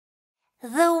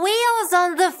The wheels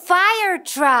on the fire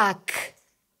truck.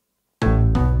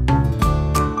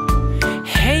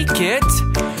 Hey kids,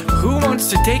 who wants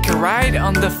to take a ride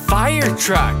on the fire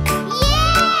truck? Yay!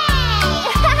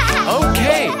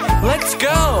 Okay, let's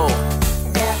go!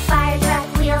 The fire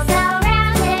truck wheels go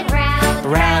round and round.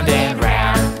 Round and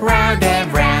round, round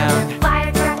and round. The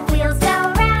fire truck wheels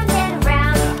go round and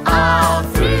round. All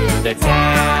through the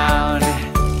town.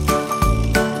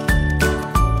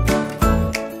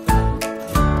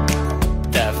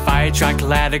 The fire truck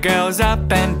ladder goes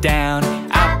up and down.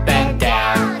 Up and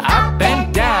down, up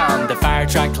and down. The fire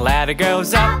truck ladder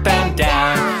goes up and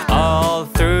down. All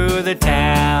through the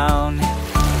town.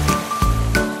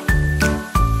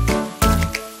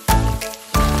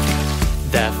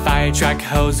 The fire truck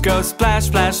hose goes splash,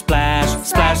 splash, splash.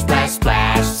 Splash, splash,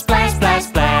 splash. Splash, splash,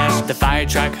 splash. The fire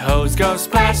truck hose goes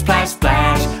splash, splash,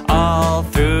 splash. All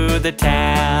through the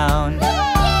town.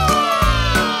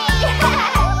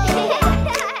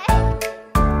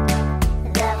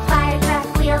 The fire truck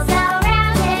wheels go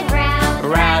round and round.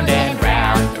 Round and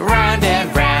round, round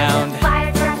and round. The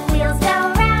fire truck wheels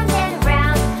go round and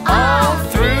round. All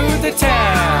through the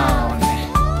town.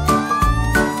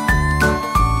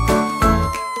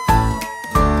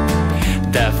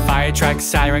 The fire truck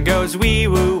siren goes wee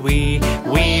woo wee.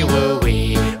 Wee woo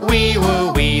wee, wee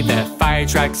woo wee. The fire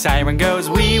truck siren goes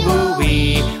wee woo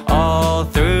wee. All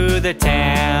through the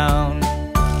town.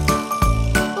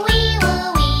 Wee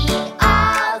woo wee,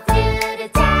 all through the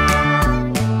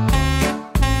town.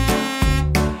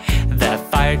 The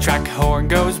fire truck horn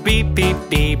goes beep beep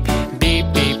beep.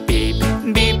 Beep beep beep,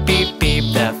 beep beep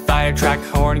beep. The fire truck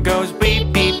horn goes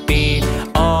beep beep beep.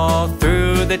 All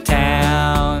through the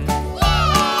town.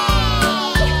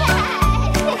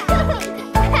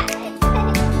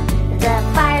 The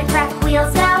fire truck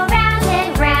wheels go round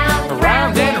and round.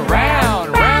 Round and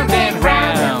round, round and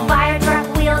round. The fire truck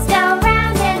wheels go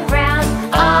round and round.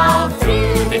 All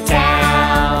through the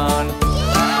town.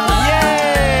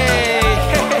 Yay!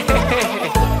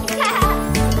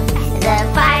 The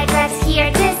fire truck's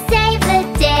here to save the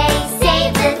day.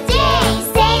 Save the day,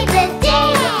 save the day.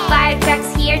 The fire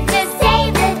truck's here to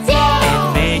save the day.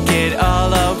 And make it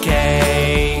all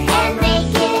okay. And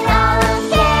make it all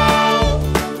okay.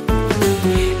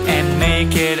 And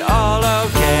make it all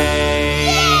okay.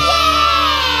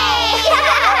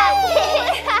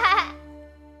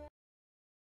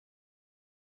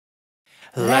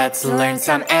 Let's learn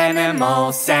some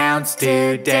animal sounds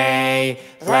today.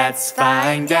 Let's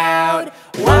find out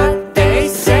what they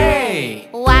say.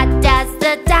 What does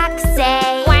the duck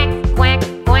say? Quack, quack,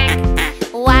 quack.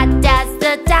 What does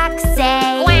the duck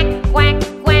say? Quack, quack,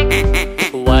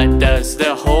 quack. What does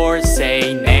the horse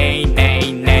say? Neigh,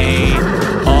 neigh, neigh.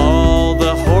 All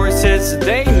the horses,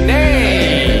 they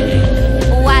neigh.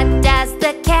 What does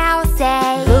the cow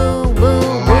say? Moo, moo,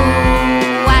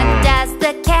 moo. What does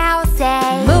the cow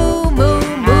say? Moo, moo,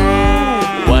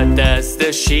 moo. What does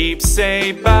the sheep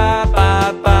say? Ba,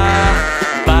 ba, ba.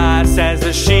 Ba says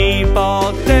the sheep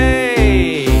all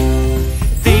day.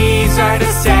 These are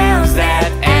the sounds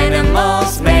that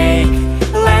animals make.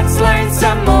 Let's learn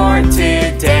some more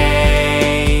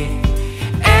today.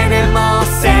 Animal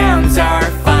sounds are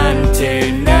fun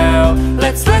to know.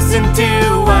 Let's listen to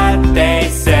what they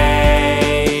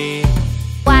say.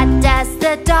 What does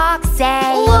the dog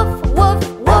say? Woof, woof,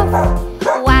 woof.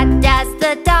 What does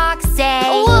the dog say?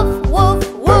 Woof, woof,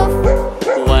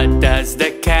 woof. What does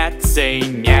the cat say?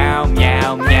 Meow,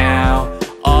 meow, meow.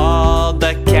 All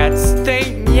the cats,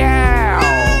 they meow.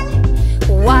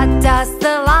 What does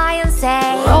the lion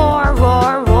say? Roar,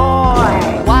 roar, roar.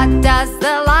 What does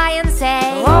the lion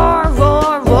say? Roar,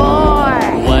 roar, roar.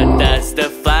 What does the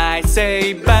fly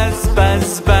say? Buzz,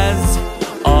 buzz, buzz.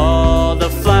 All the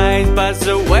flies buzz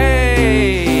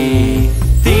away.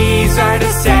 These are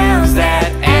the sounds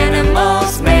that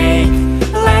animals make.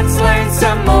 Let's learn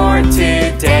some more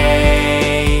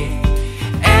today.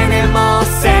 Animal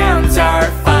sounds are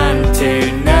fun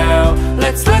to know.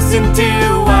 Let's listen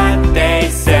to what they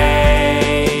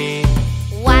say.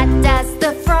 What does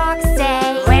the frog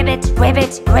say? Ribbit,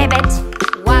 ribbit, ribbit.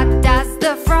 What does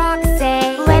the frog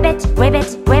say? Ribbit,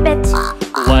 ribbit, ribbit.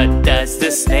 What does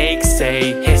the snake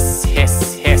say? Hiss,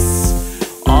 hiss,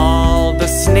 hiss. All the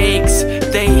snakes,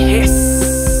 they hiss.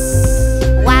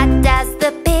 What does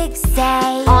the pig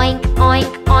say? Oink,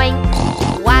 oink, oink.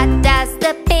 What does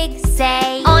the pig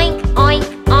say? Oink, oink,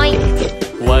 oink.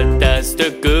 What does the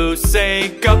goose say?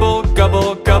 Gobble,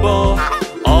 gobble, gobble.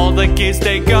 All the geese,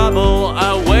 they gobble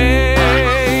away.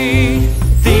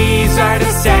 These are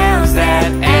the sounds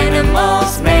that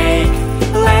animals make.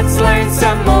 Let's learn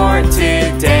some more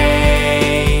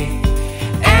today.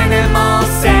 Animal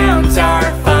sounds are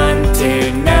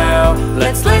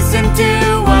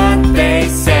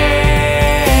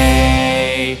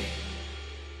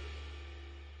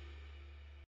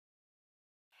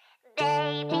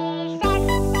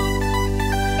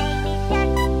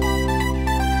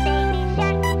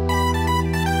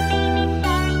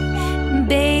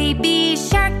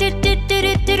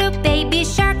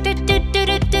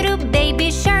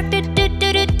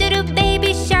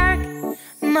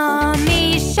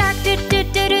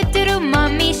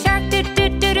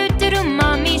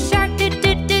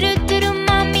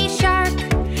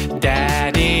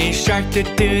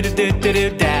do do do do do do.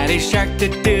 Daddy shark do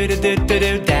do do do do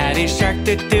do. Daddy shark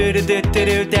do do do do do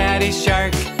do. Daddy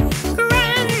shark.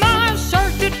 Grandma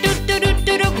shark do do do do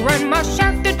do do. Grandma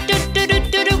shark do do do do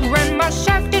do do. Grandma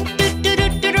shark do do do do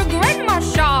do do. Grandma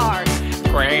shark.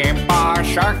 Grandpa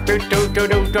shark do do do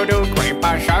do do do.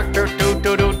 Grandpa shark do do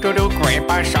do do do do.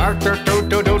 Grandpa shark do do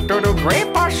do do do do.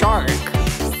 Grandpa shark.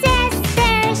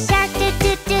 Sister shark do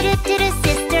do do do do do.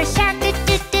 Sister shark do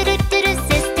do do do do do.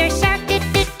 Sister shark do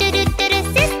do do do do do.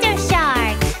 Sister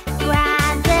shark.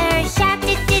 Brother shark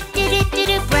do do do do do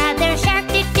do. Brother shark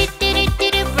do do do do do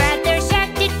do. Brother shark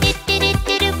do do do do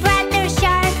do do. Brother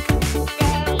shark.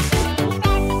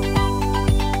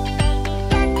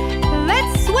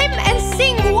 Let's swim and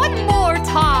sing one more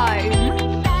time.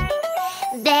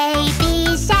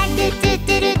 Baby shark do do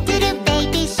do do do do.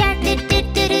 Baby shark do do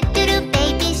do do do do.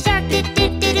 Baby shark do do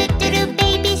do do do do.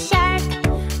 Baby shark.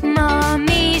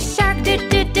 Mommy shark do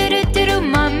do do do do do.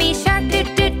 Mommy shark do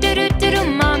do do do do do.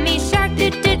 Mommy shark do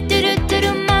do do do do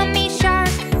do. Mommy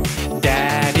shark.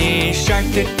 Daddy shark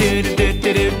do do do do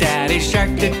do do. Daddy shark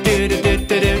do do do do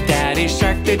do do. Daddy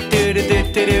shark do do do do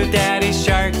do do. Daddy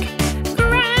shark.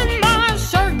 Grandma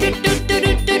shark do do do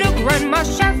do do do. Grandma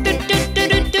shark do do do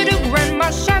do do do. Grandma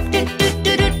shark do do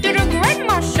do do do do.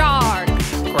 Grandma shark.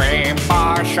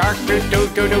 Grandpa shark do do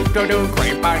do do do do.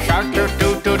 Grandpa shark do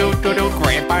do do do do do.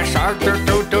 Grandpa shark do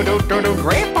do do do do do.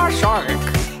 Grandpa shark.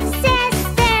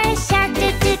 Sister shark do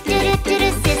do do do do do.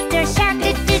 Sister shark do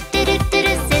do do do do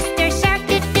do. Sister shark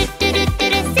do do do do do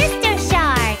do. Sister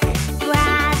shark.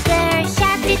 Brother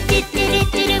shark do do do do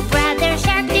do do. Brother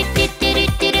shark do do do do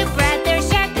do do. Brother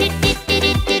shark do do do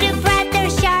do do do. Brother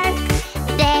shark.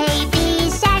 Baby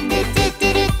shark do do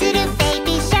do do do do.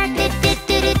 Baby shark do do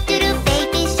do do do do.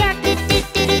 Baby shark do do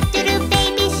do do do do.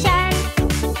 Baby shark.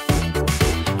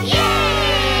 Yay!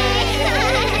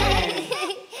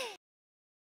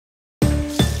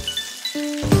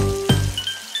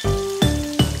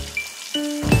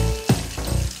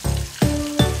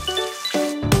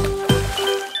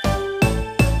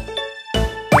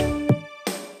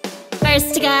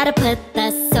 First you gotta put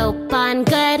the soap on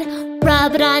good.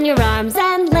 Rub it on your arms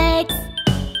and legs.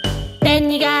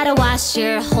 Then you gotta wash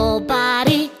your whole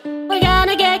body. We're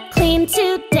gonna get clean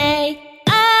today.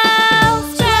 Oh,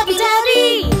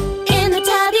 scrubby-dubby, in the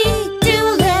tubby, do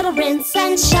a little rinse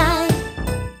and shine.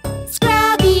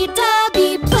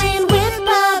 Scrubby-dubby, playing with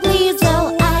bubblies,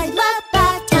 oh, I love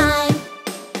bath time.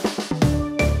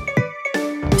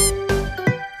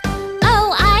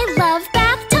 Oh, I love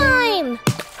bath time.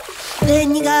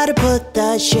 Then you gotta put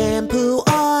the shampoo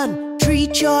on.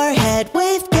 Treat your head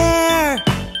with care.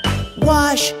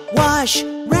 Wash, wash,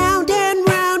 round and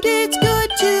round. It's good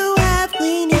to have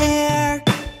clean hair.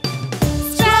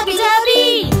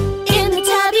 Scrubby-dubby, in the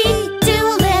tubby, do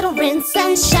a little rinse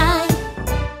and shine.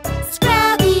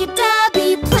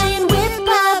 Scrubby-dubby, playing with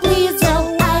bubblies,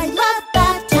 oh, I love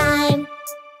bath time.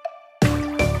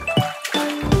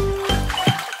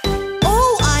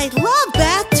 Oh, I love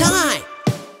bath time.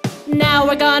 Now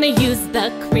we're gonna use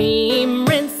the cream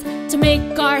rinse to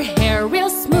make our hair real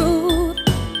smooth.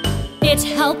 It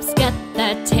helps get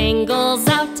the tangles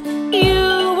out.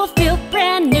 You will feel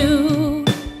brand new.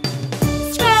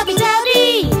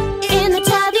 Scrubby-dubby, in the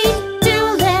tubby, do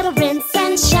a little rinse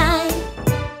and shine.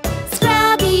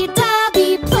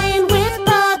 Scrubby-dubby, playing with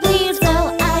bubblies,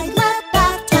 oh, I love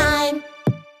bath time.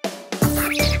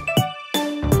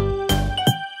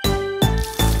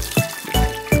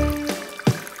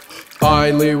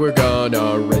 Finally we're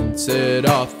gonna rinse it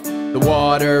off. The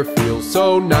water feels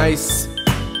so nice.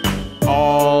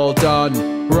 All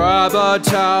done, grab a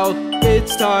towel.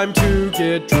 It's time to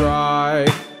get dry.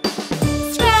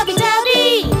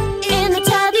 Scrubby-dubby, in the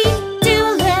tubby, do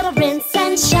a little rinse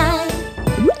and shine.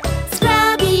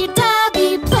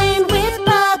 Scrubby-dubby, playing with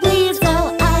bubblies,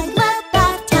 oh, I love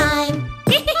bath time.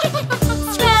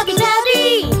 Scrubby-dubby,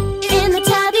 in the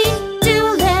tubby, do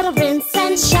a little rinse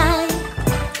and shine.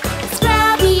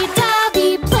 Scrubby-dubby,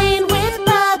 playing with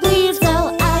bubblies,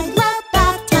 oh, I love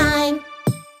bath time.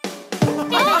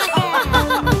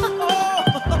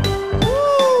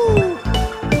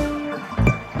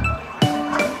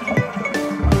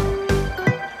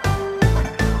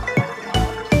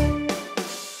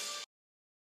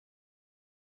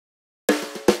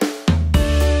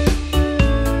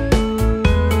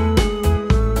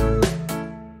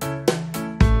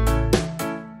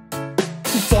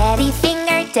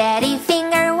 Daddy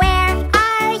finger, where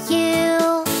are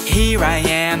you? Here I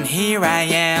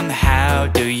am, how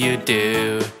do you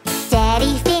do?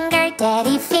 Daddy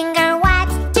finger, what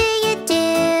do you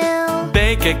do?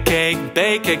 Bake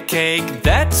a cake,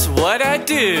 that's what I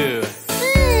do.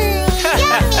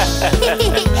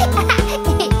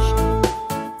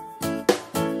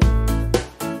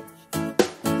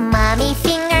 Mommy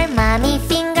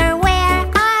finger, where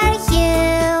are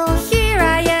you? Here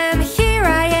I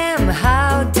am,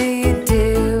 how do you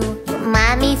do?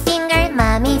 Mommy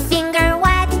finger,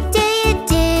 what do you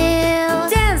do?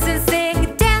 Dance and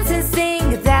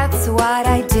sing, that's what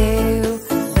I do.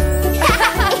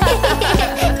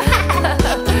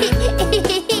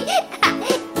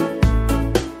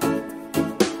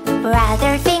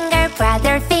 Brother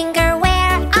finger,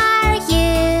 where are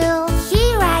you?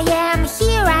 Here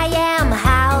I am,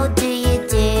 how do you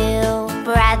do?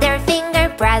 Brother finger,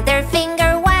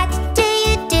 what do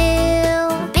you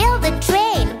do? Build the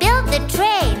train,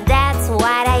 that's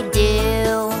what I do.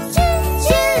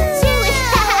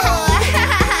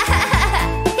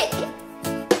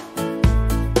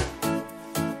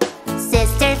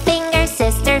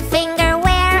 Sister finger,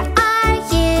 where are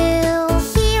you?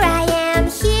 Here I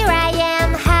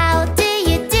am, how do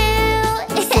you do?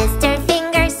 Sister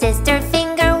finger,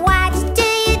 what do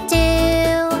you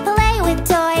do? Play with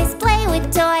toys,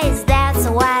 that's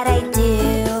what I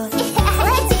do.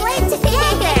 Let's play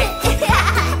together.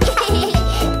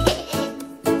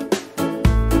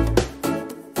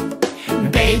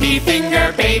 Baby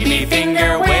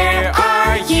finger, where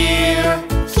are you?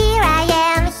 Here I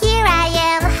am,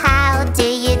 how do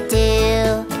you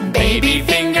do? Baby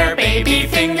finger,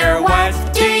 what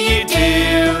do you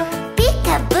do?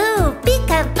 Peekaboo,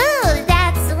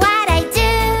 that's what I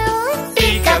do.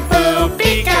 Peekaboo,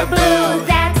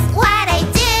 that's what I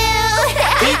do.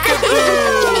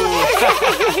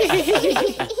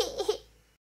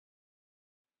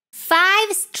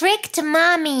 5 strict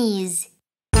mommies.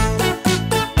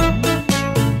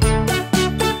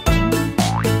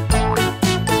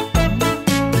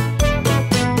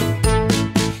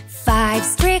 5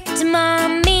 strict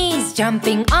mommies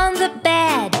jumping on the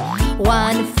bed.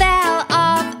 One fell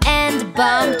off and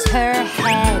bumped her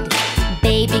head.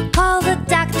 Baby called the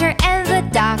doctor and the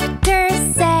doctor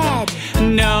said,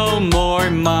 No more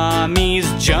mommies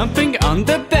jumping on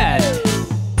the bed.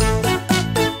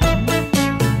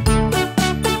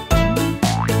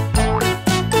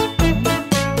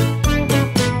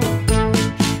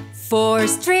 Four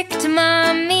strict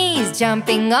mommies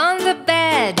jumping on the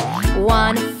bed.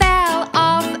 One fell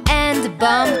off and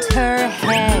bumped her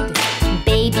head.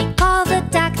 Baby called the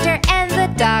doctor and the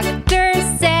doctor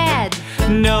said,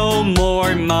 No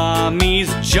more mommies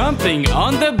jumping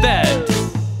on the bed.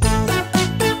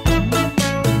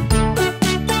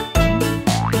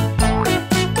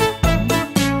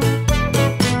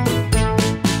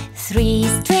 Three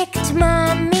strict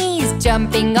mommies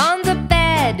jumping on the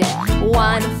bed.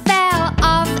 One fell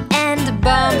off and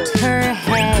bumped her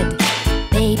head.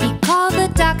 Baby called the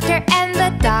doctor and the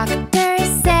doctor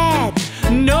said,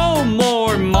 No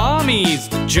more mommies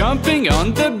jumping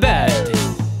on the bed.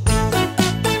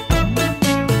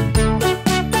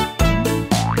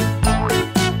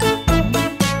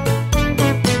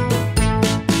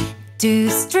 Two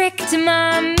strict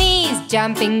mommies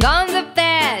jumping on the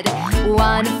bed.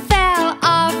 One fell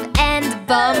off and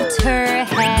bumped her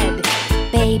head.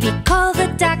 Baby called the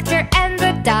doctor and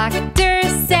the doctor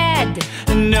said,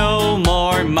 No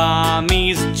more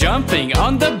mommies jumping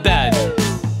on the bed.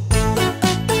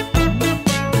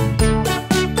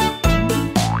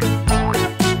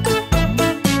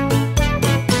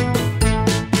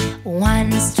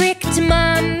 One strict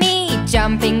mommy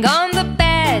jumping on the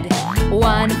bed.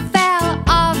 One fell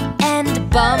off and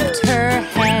bumped her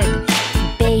head.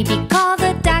 Baby called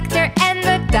the doctor and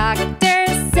the doctor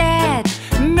said,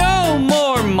 No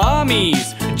more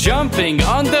mommies jumping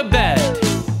on the bed.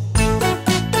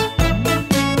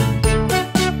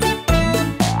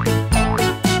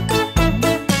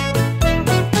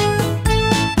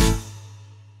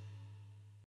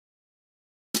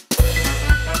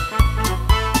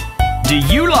 Do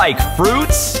you like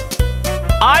fruits?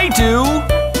 I do!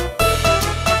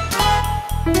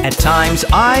 At times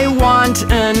I want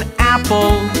an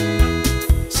apple.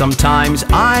 Sometimes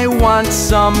I want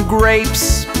some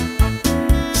grapes.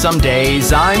 Some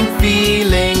days I'm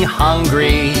feeling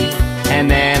hungry, and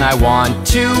then I want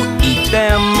to eat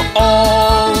them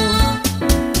all.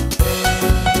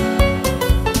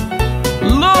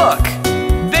 Look!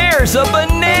 There's a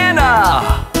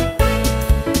banana!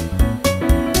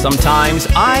 Sometimes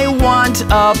I want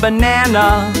a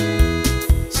banana.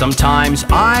 Sometimes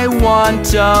I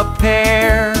want a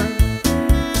pear.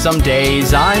 Some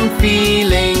days I'm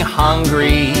feeling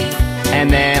hungry, and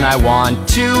then I want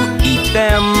to eat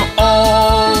them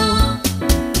all.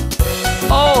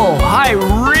 Oh, I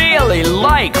really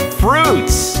like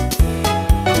fruits!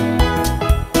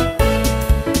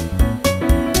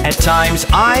 times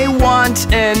I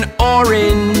want an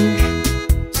orange,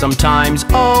 sometimes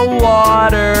a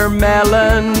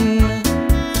watermelon.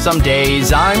 Some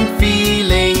days I'm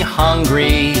feeling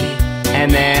hungry,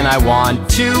 and then I want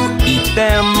to eat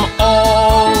them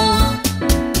all.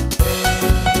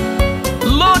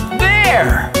 Look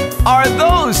there! Are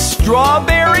those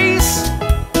strawberries?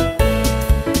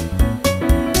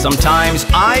 Sometimes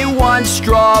I want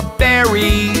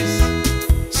strawberries,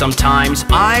 sometimes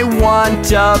I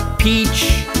want a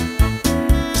peach.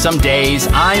 Some days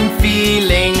I'm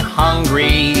feeling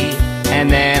hungry, and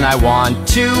then I want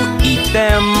to eat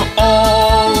them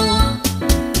all.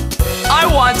 I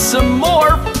want some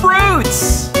more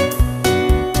fruits!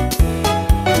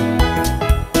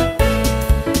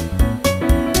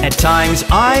 At times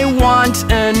I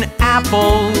want an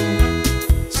apple,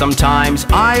 sometimes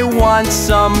I want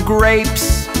some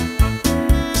grapes.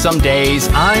 Some days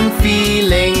I'm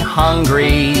feeling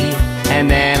hungry, and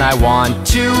then I want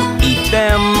to eat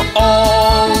them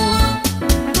all.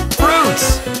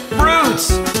 Fruits,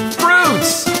 fruits,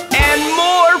 fruits, and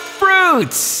more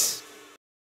fruits!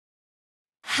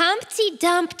 Humpty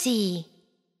Dumpty.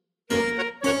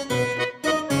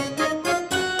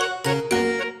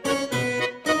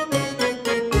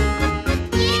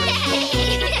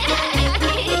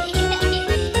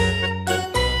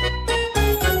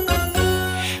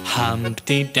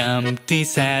 Humpty Dumpty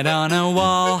sat on a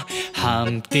wall.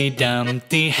 Humpty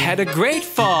Dumpty had a great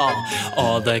fall.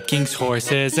 All the king's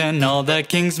horses and all the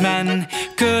king's men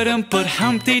couldn't put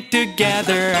Humpty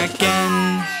together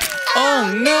again.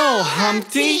 Oh no,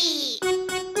 Humpty!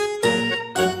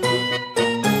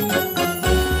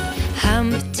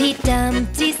 Humpty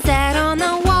Dumpty sat on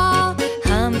a wall.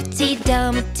 Humpty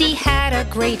Dumpty had a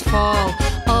great fall.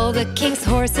 All the king's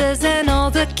horses and all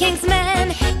the king's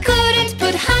men couldn't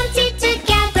put Humpty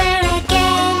together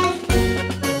again.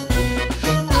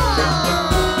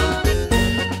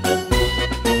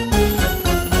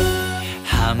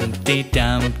 Humpty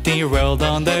Dumpty rolled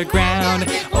on the ground,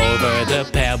 over the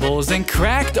pebbles and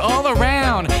cracked all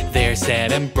around. They're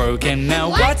sad and broken, now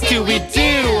what do we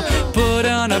do? Put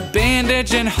on a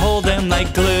bandage and hold them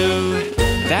like glue.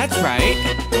 That's right.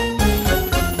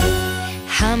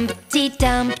 Humpty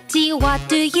Dumpty, what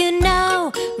do you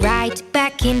know? Right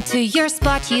back into your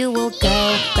spot you will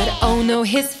go. But oh no,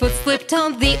 his foot slipped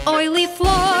on the oily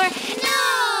floor.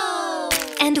 No!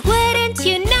 And wouldn't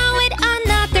you know it,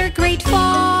 another great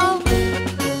fall.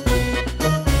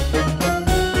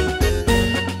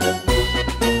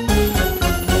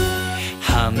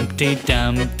 Humpty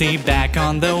Dumpty back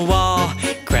on the wall,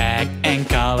 cracked and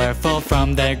colorful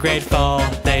from their great fall.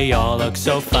 They all look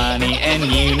so funny and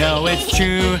you know it's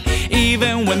true.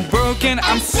 Even when broken,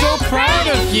 I'm so proud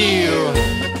of you.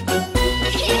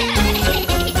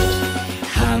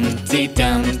 Humpty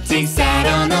Dumpty sat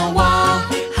on a wall.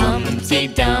 Humpty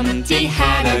Dumpty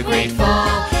had a great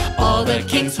fall. All the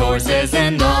king's horses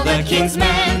and all the king's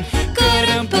men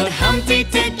couldn't put Humpty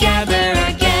together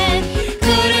again.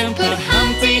 Couldn't put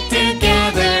Humpty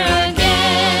together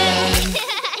again.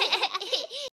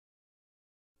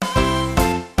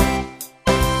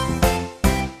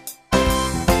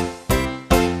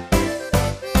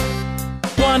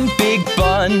 One big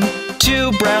bun,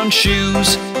 two brown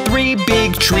shoes, three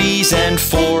big trees and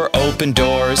four open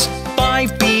doors.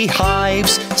 5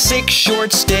 beehives, 6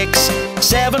 short sticks,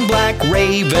 7 black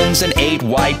ravens and 8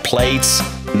 white plates.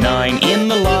 9 in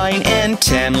the line and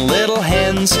 10 little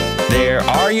hens. There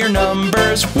are your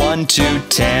numbers 1 to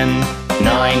 10.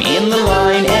 9 in the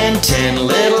line and 10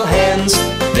 little hens.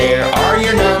 There are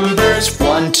your numbers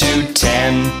 1 to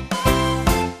 10.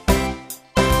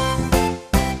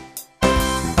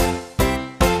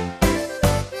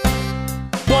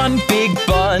 One big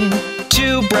bun,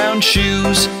 2 brown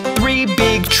shoes, 3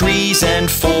 big trees and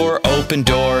 4 open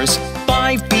doors.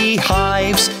 5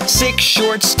 beehives, 6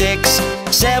 short sticks,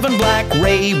 7 black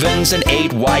ravens and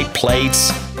 8 white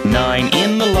plates. 9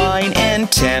 in the line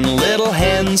and 10 little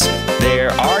hens.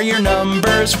 There are your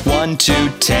numbers 1 to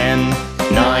 10.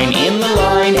 9 in the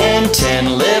line and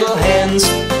 10 little hens.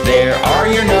 There are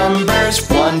your numbers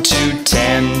 1 to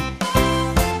 10.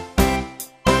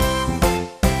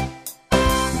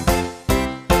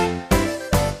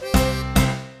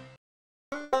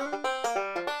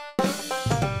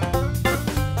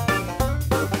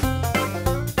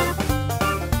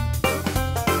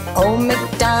 Old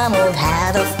MacDonald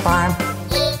had a farm,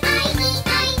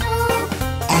 E-I-E-I-O,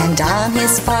 and on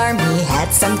his farm he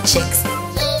had some chicks.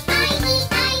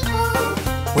 E-I-E-I-O,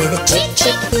 With a chick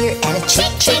chick here and a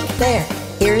chick chick there,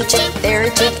 here a chick, there a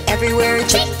chick, everywhere a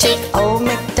chick chick. Old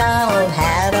MacDonald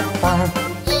had a farm.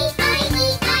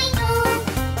 E-I-E-I-O,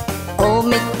 Old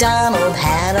MacDonald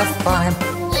had a farm.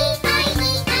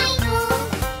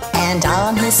 And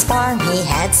on his farm he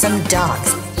had some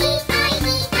dogs.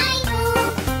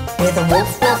 With a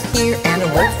wolf, wolf here and a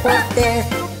wolf, wolf there.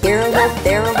 Here a wolf,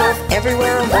 there a wolf,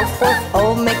 everywhere a wolf, wolf.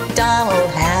 Old MacDonald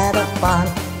had a farm.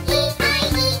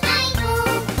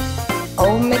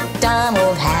 Old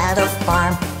MacDonald had a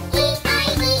farm.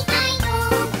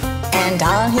 And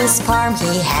on his farm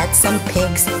he had some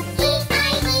pigs.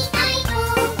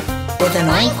 With an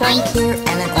oink oink here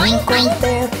and an oink oink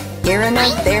there. Here an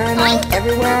oink, there an oink,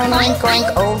 everywhere an oink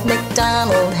oink. Old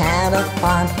MacDonald had a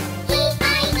farm.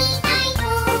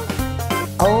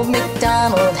 Old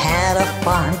MacDonald had a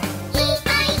farm.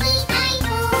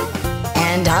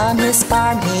 And on his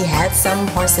farm he had some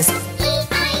horses.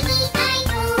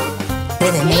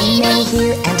 With a neigh-neigh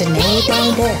here and a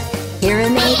neigh-neigh there. Here a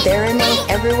neigh, there a neigh,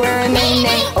 everywhere a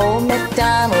neigh-neigh. Old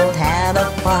MacDonald had a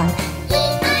farm.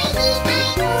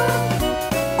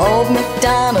 Old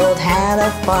MacDonald had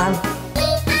a farm.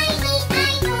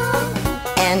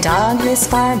 And on his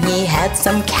farm he had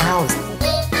some cows.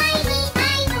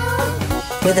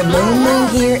 With a moo-moo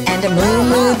here and a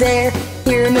moo-moo there.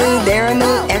 Here a moo, there a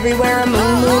moo, everywhere a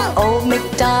moo-moo. Old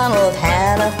MacDonald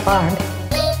had a farm.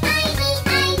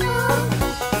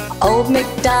 Old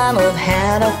MacDonald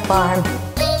had a farm.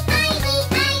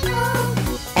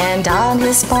 And on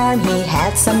his farm he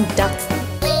had some ducks.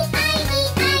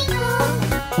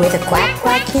 With a quack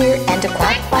quack here and a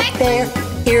quack quack there.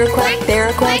 Here a quack, there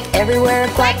a quack, everywhere a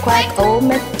quack quack. Old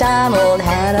MacDonald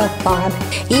had a farm.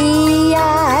 E-I-E-I-O.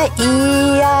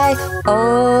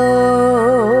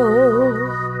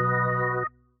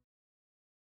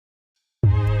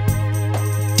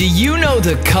 Do you know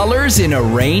the colors in a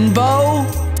rainbow?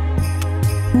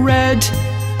 Red,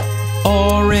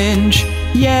 orange,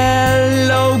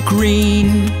 yellow,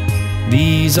 green.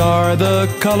 These are the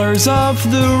colors of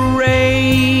the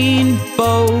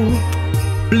rainbow.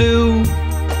 Blue,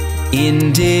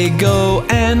 indigo,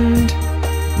 and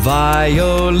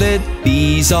violet.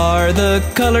 These are the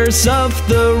colors of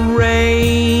the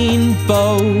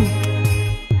rainbow.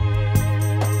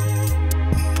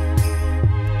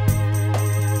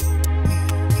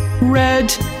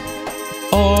 Red,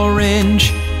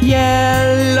 orange,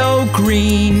 yellow,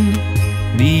 green.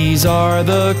 These are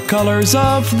the colors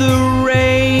of the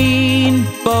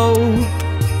rainbow.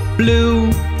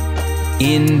 Blue,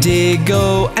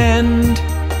 indigo, and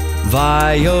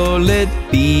violet.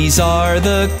 These are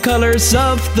the colors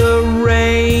of the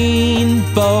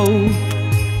rainbow.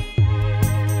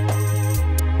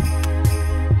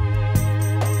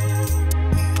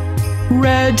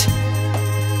 Red,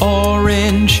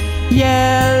 orange,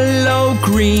 yellow,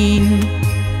 green.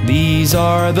 These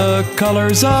are the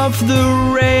colors of the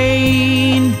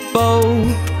rainbow.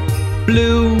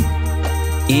 Blue,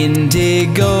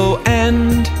 indigo,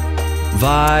 and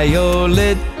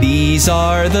violet. These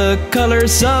are the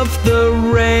colors of the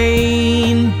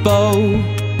rainbow.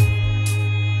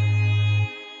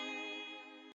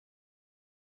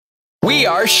 We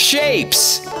are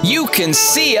shapes. You can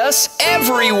see us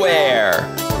everywhere.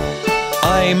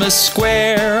 I'm a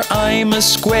square, I'm a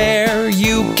square.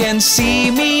 You can see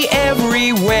me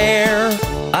everywhere.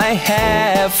 I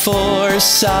have 4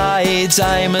 sides.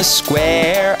 I'm a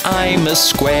square, I'm a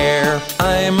square.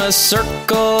 I'm a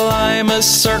circle, I'm a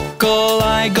circle.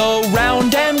 I go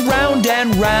round and round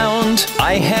and round.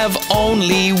 I have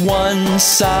only 1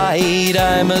 side.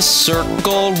 I'm a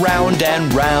circle, round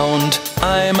and round.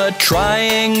 I'm a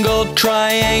triangle,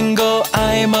 triangle.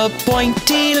 I'm a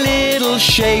pointy little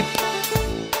shape.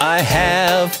 I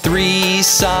have 3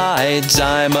 sides.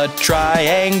 I'm a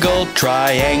triangle,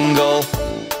 triangle.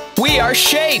 We are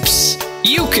shapes.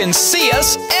 You can see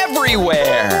us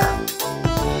everywhere.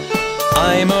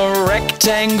 I'm a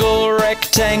rectangle,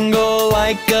 rectangle,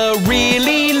 like a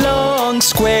really long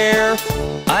square.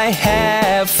 I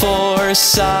have 4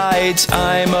 sides.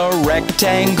 I'm a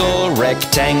rectangle,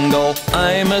 rectangle.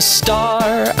 I'm a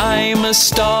star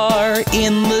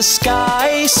in the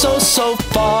sky, so, so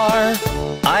far.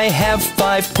 I have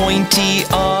 5 pointy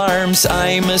arms.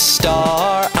 I'm a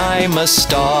star, I'm a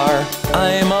star.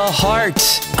 I'm a heart,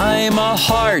 I'm a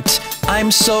heart.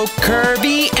 I'm so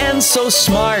curvy and so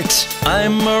smart.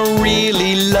 I'm a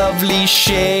really lovely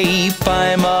shape.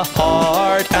 I'm a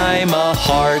heart, I'm a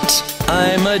heart.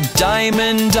 I'm a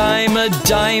diamond, I'm a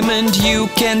diamond. You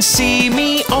can see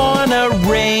me on a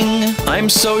ring. I'm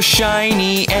so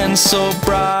shiny and so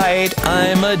bright.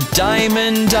 I'm a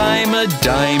diamond, I'm a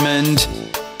diamond.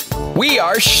 We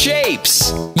are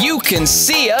shapes. You can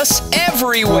see us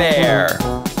everywhere.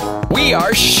 We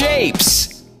are shapes.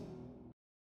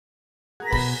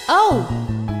 Oh,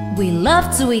 we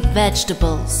love to eat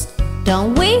vegetables,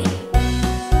 don't we?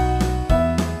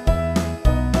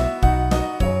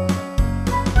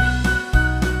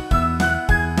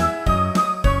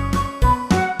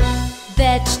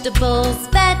 Vegetables,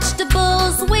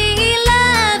 vegetables, we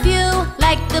love you.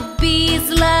 Like the bees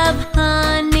love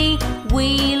honey,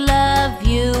 we love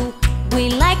you. We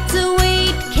like to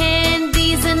eat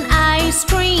candies and ice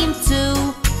cream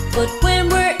too. But when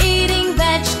we're eating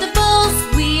vegetables,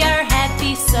 we are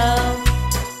happy so.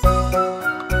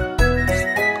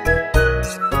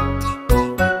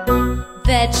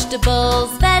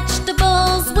 Vegetables,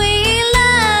 vegetables, we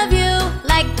love you.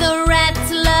 Like the rat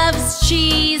loves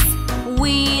cheese,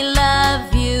 we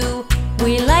love you.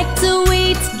 We like to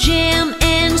eat jam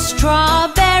and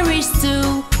strawberries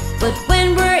too. But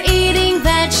when we're eating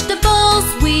vegetables,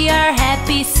 we are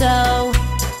happy so.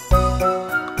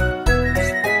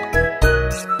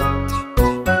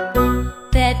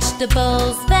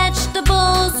 Vegetables,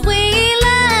 vegetables, we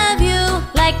love you.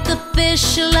 Like the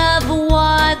fish love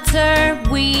water,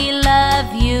 we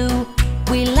love you.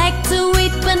 We like to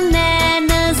eat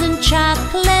bananas and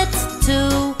chocolate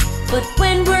too. But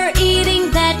when we're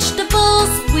eating vegetables,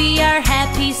 we are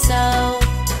happy so.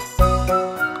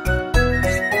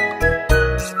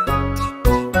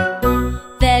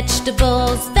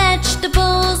 Vegetables,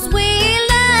 vegetables, we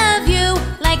love you.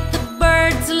 Like the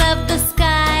birds love the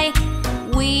sky,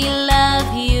 we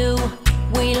love you.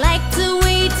 We like to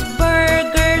eat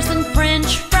burgers and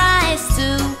French fries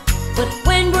too. But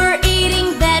when we're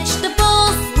eating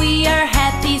vegetables, we are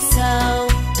happy so.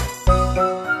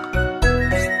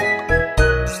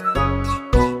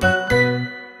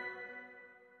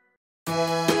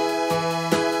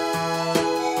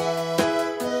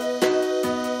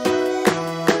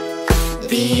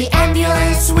 The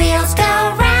ambulance wheels go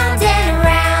round and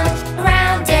round,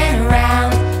 round and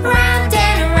round, round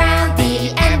and round.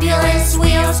 The ambulance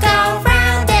wheels go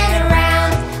round and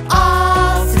round,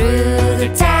 all through the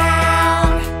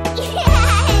town.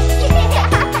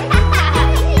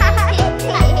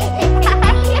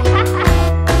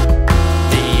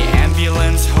 The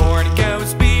ambulance horn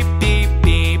goes beep, beep,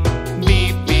 beep,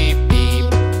 beep, beep, beep,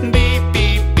 beep,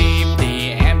 beep, beep.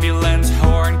 The ambulance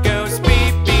horn goes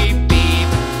beep, beep, beep,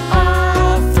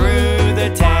 all through the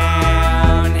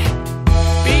town.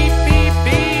 Beep, beep,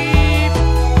 beep.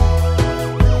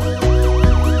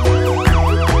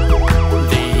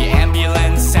 The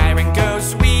ambulance siren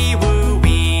goes wee woo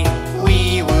wee,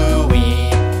 wee woo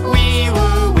wee, wee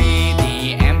woo wee.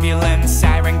 The ambulance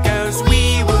siren goes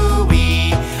wee woo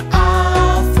wee,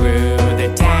 all through the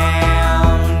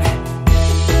town.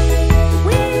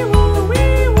 Wee woo,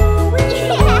 wee woo, wee.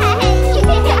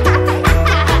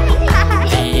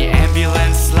 The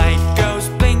ambulance light goes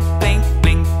blink, blink,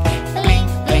 blink, blink,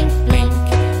 blink, blink,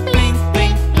 blink,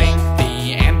 blink, blink.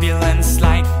 The ambulance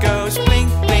light goes blink,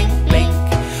 blink, blink,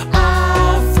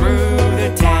 all through the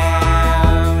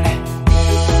town.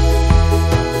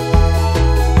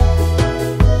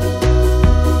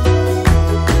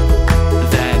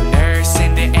 The nurse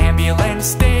in the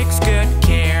ambulance takes good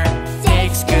care,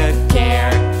 takes good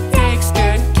care, takes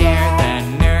good care. The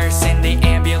nurse in the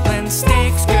ambulance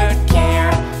takes good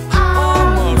care.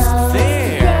 Almost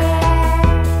there.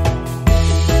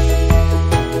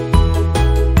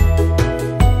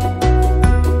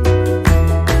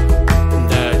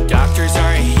 The doctors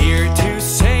are here to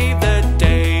save the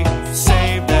day,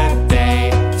 save the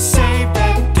day, save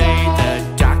the day. The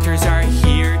doctors are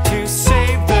here to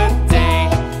save the day.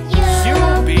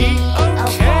 You'll be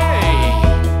okay.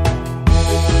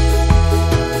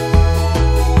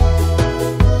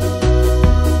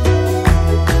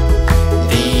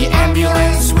 The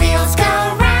ambulance wheels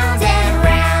go round and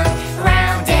round,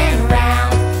 round and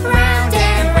round, round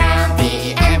and round.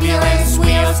 The ambulance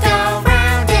wheels go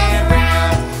round and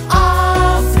round,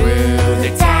 all through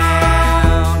the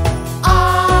town,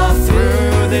 all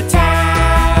through the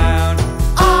town,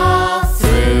 all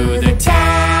through the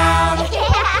town.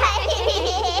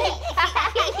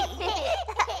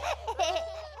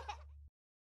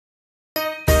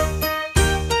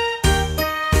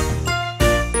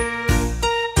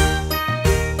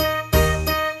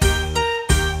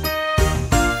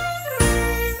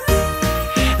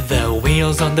 The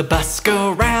wheels on the bus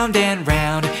go round and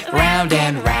round, round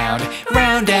and round,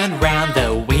 round and round.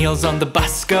 The wheels on the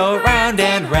bus go round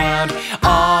and round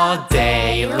all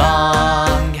day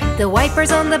long. The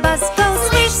wipers on the bus go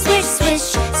swish, swish, swish,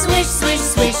 swish, swish,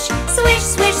 swish, swish,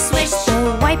 swish, swish.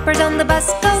 The wipers on the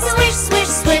bus go swish, swish,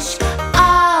 swish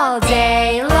all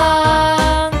day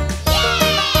long.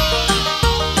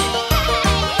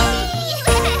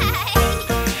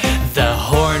 The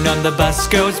horn on the bus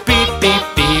goes beep, beep,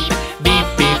 beep, beep,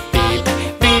 beep, beep,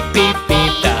 beep, beep,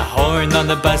 beep. The horn on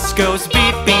the bus goes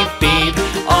beep, beep, beep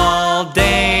all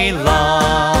day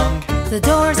long. The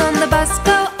doors on the bus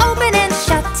go open and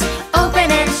shut,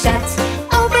 open and shut,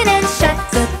 open and shut.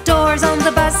 The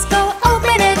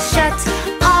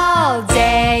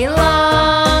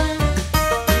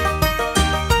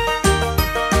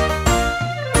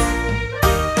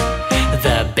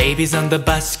the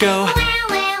bus go.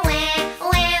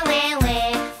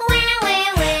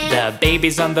 The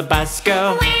babies on the bus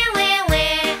go.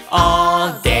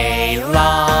 All day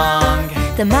long.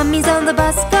 The mummies on the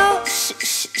bus go.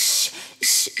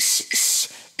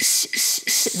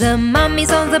 The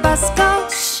mummies on the bus go.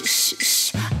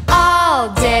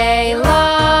 All day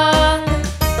long.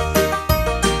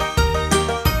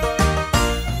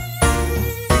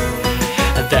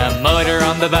 The motor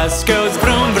on the bus goes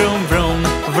vroom, vroom, vroom.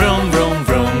 Vroom, vroom,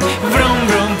 vroom. Vroom,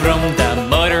 vroom, vroom. The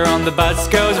motor on the bus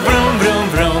goes vroom, vroom,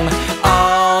 vroom.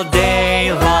 All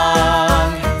day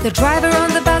long. The driver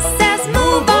on the bus says,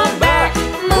 move on back,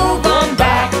 move on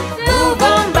back, move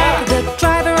on back. The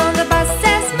driver on the bus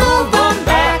says, move on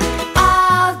back,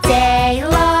 all day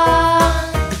long.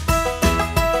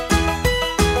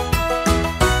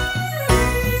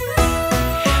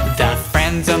 The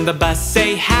friends on the bus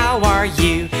say, how are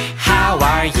you? How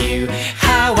are you?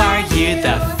 How are you?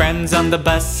 The friends on the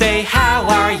bus say, how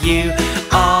are you?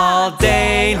 All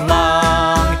day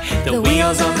long. The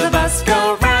wheels on the bus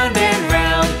go round and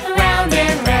round, round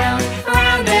and round,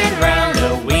 round and round.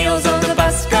 The wheels on the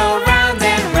bus go round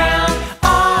and round,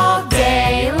 all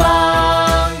day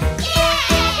long.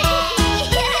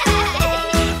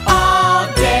 All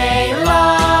day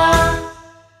long.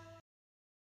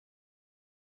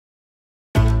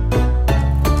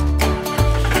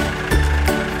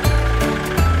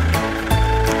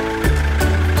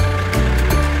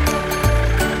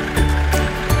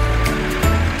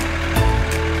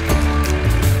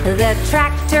 The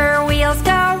tractor wheels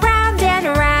go round and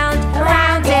round,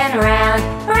 round and round,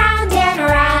 round and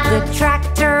round. The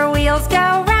tractor wheels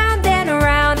go round and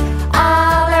round,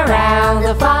 all around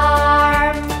the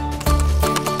farm.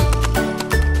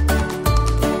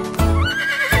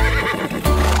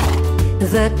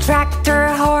 The tractor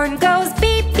horn goes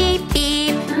beep, beep,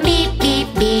 beep, beep, beep,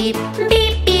 beep,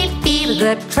 beep, beep, beep.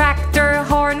 The tractor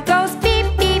horn goes beep,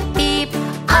 beep, beep,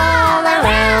 all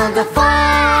around the farm.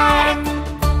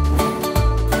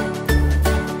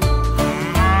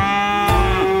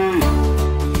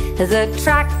 The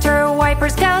tractor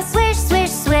wipers go swish, swish,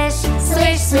 swish,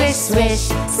 swish, swish, swish,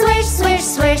 swish, swish,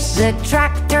 swish. The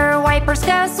tractor wipers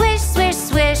go swish, swish,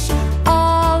 swish,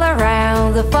 all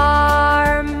around the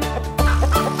farm.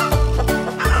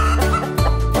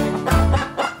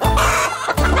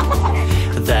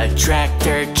 The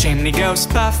tractor chimney goes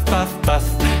puff, puff, puff,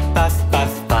 puff,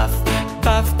 puff, puff,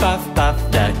 puff, puff,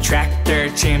 puff. The tractor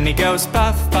chimney goes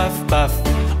puff, puff, puff,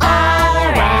 all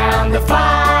around the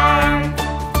farm.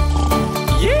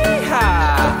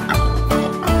 Yeehaw!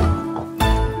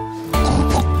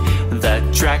 The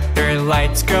tractor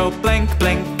lights go blink,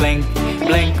 blink, blink,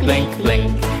 blink, blink,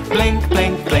 blink, blink,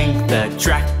 blink, blink. The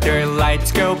tractor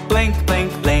lights go blink,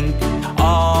 blink, blink,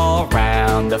 all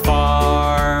around the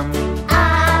farm.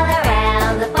 All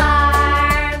around the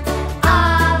farm,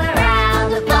 all around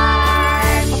the farm.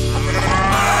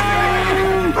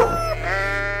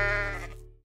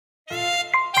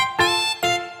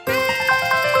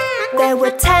 There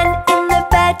were 10 in the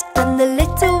bed, and the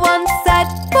little one said,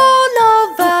 fall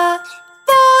over,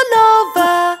 fall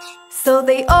over. So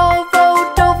they all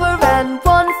rolled over and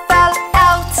one fell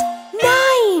out.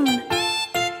 9!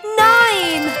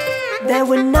 9! There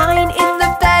were 9 in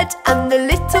the bed, and the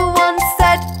little one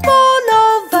said, fall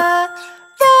over,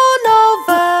 fall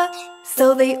over.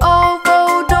 So they all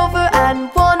rolled over and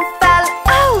one fell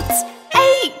out.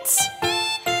 8!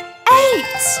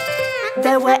 8!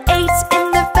 There were 8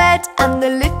 in the bed, and the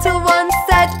little one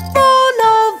said, fall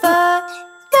over,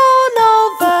 fall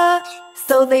over.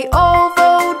 So they all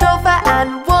rolled over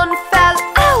and one fell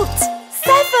out.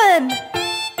 7!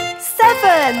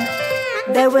 7!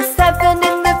 There were 7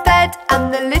 in the bed,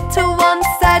 and the little one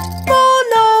said,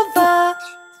 roll over,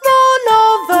 roll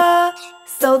over.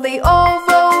 So they all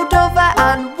rolled over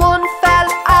and one fell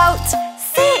out.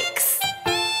 6!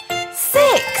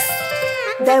 6!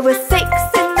 There were 6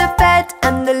 in the bed,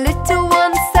 and the little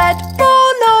one said,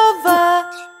 roll over,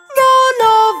 roll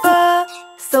over.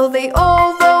 So they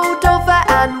all rolled over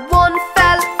and one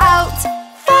fell out.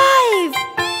 5!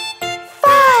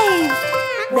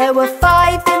 5! There were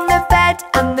 5 in the bed,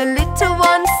 and the little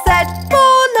one said,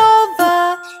 roll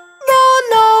over,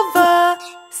 roll over.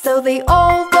 So they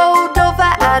all rolled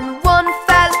over and one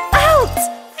fell out.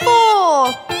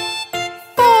 4!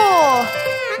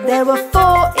 4! There were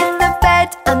 4 in the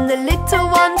bed, and the little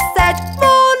one said,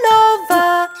 roll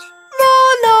over,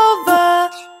 roll over.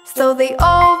 So they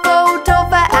all rolled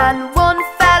over and one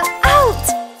fell out.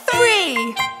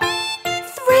 3!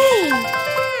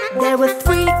 3! There were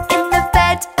 3 in the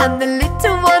bed, and the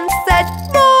little one said,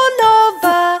 roll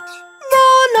over,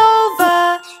 roll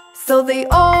over. So they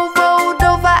all rolled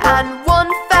over and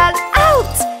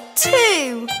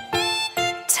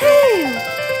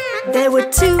There were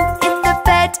two in the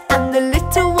bed, and the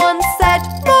little one said,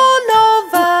 roll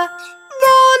over,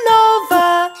 roll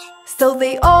over. So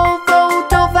they all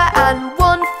rolled over and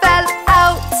one fell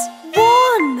out.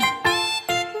 One!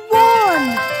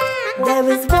 There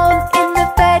was one in the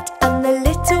bed, and the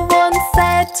little one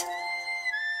said,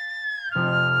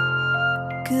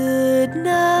 good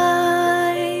night.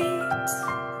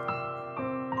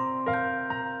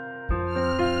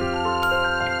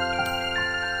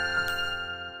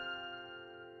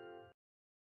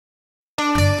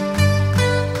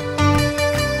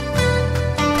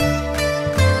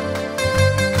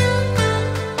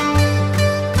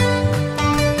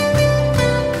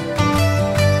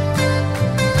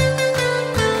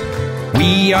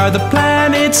 We are the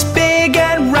planets big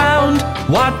and round.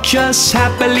 Watch us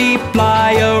happily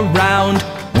fly around.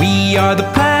 We are the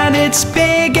planets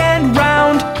big and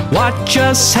round. Watch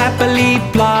us happily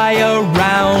fly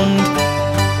around.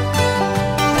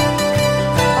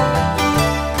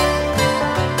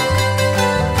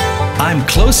 I'm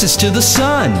closest to the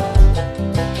sun.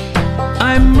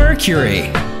 I'm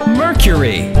Mercury,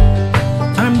 Mercury.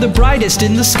 I'm the brightest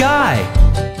in the sky.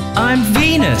 I'm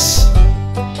Venus,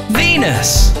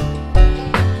 Venus.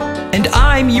 And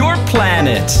I'm your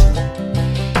planet.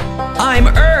 I'm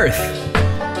Earth,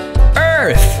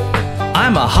 Earth.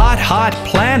 I'm a hot, hot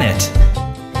planet.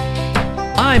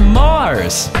 I'm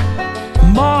Mars,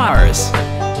 Mars.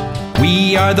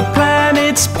 We are the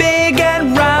planets big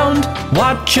and round.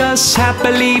 Watch us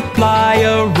happily fly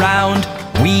around.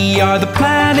 We are the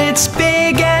planets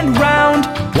big and round.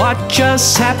 Watch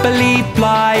us happily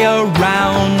fly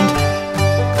around.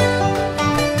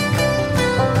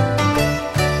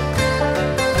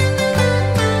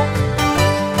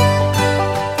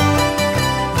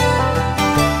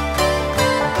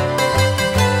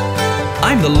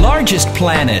 I'm the largest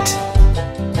planet.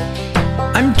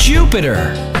 I'm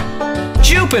Jupiter,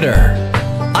 Jupiter.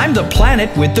 I'm the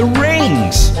planet with the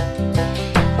rings.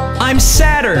 I'm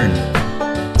Saturn,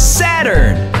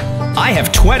 Saturn. I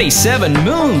have 27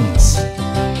 moons.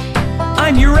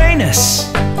 I'm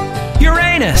Uranus,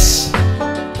 Uranus.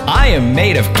 I am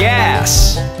made of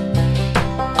gas.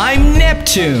 I'm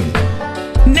Neptune,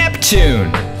 Neptune.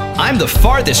 I'm the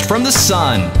farthest from the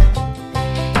sun.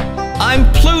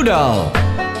 I'm Pluto,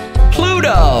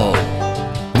 Pluto.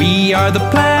 We are the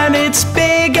planets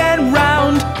big and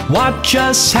round. Watch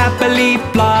us happily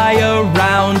fly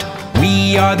around.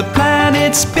 We are the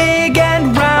planets big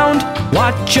and round.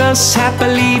 Watch us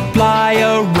happily fly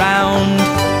around.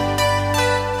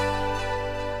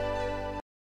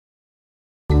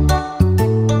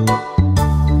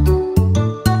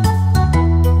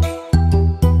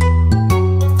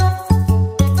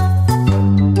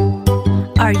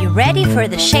 Are you ready for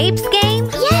the shapes game?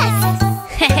 Yes!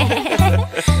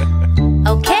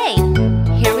 Okay,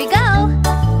 here we go.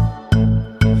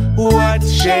 What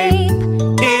shape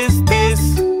is this?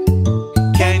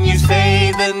 Can you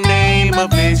say the name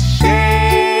of this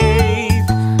shape?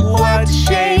 What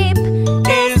shape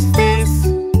is this?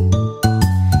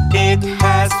 It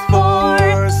has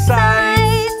 4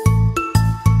 sides.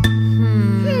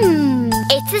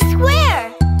 It's a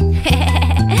square.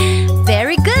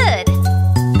 Very good.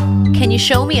 Can you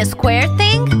show me a square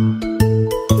thing?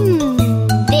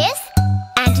 This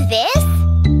and this.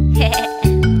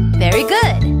 Very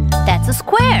good. That's a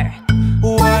square.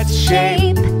 What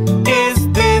shape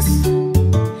is this?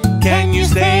 Can you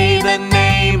say the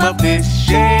name of this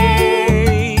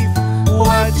shape?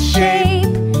 What shape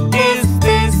is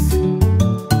this?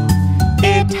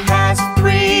 It has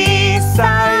 3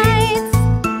 sides.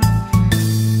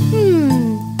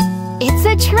 It's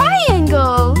a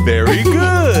triangle. Very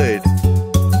good.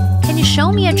 Can you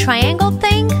show me a triangle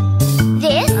thing?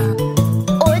 This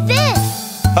or this.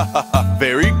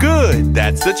 Very good.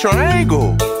 That's the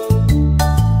triangle.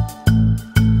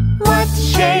 What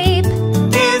shape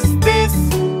is this?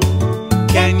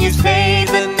 Can you say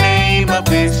the name of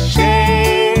this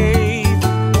shape?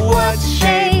 What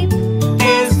shape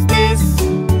is this?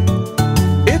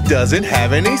 It doesn't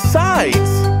have any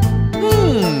sides.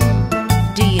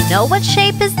 Do you know what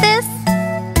shape is this?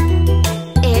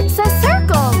 It's a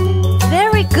circle.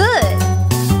 Very good.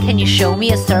 Can you show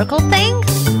me a circle thing?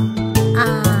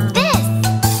 This.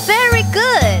 Very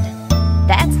good.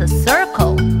 That's a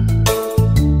circle.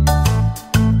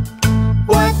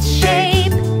 What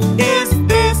shape is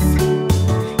this?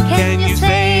 Can you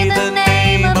say the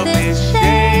name of this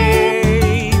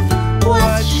shape?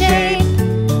 What shape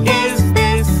is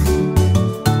this?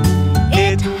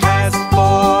 It has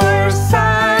 4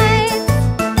 sides.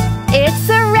 It's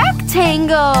a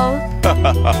rectangle.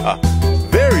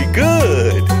 Very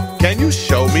good. Can you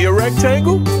show me a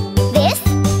rectangle? This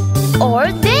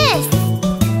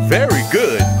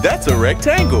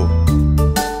rectangle.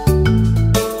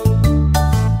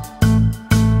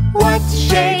 What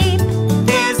shape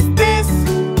is this?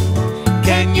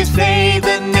 Can you say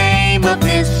the name of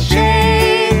this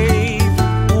shape?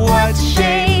 What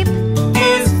shape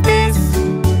is this?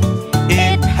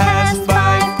 It has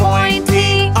 5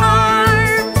 pointy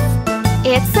arms.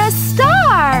 It's a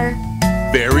star.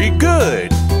 Very good.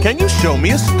 Can you show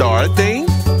me a star thing?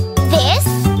 This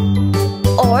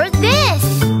or this?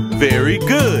 Very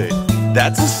good.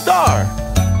 That's a star.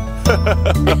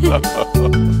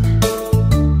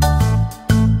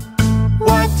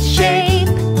 What shape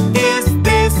is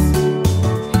this?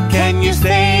 Can you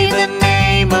say the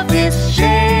name of this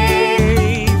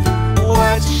shape?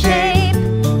 What shape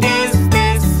is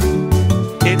this?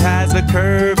 It has a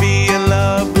curvy and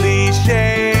lovely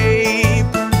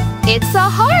shape. It's a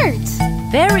heart.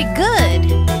 Very good.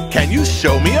 Can you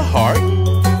show me a heart?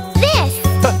 This.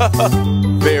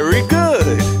 Very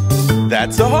good.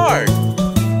 That's a heart.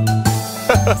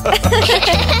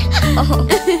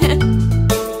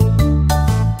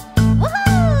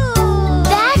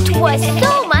 That was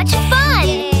so much fun!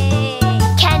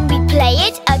 Can we play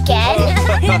it again?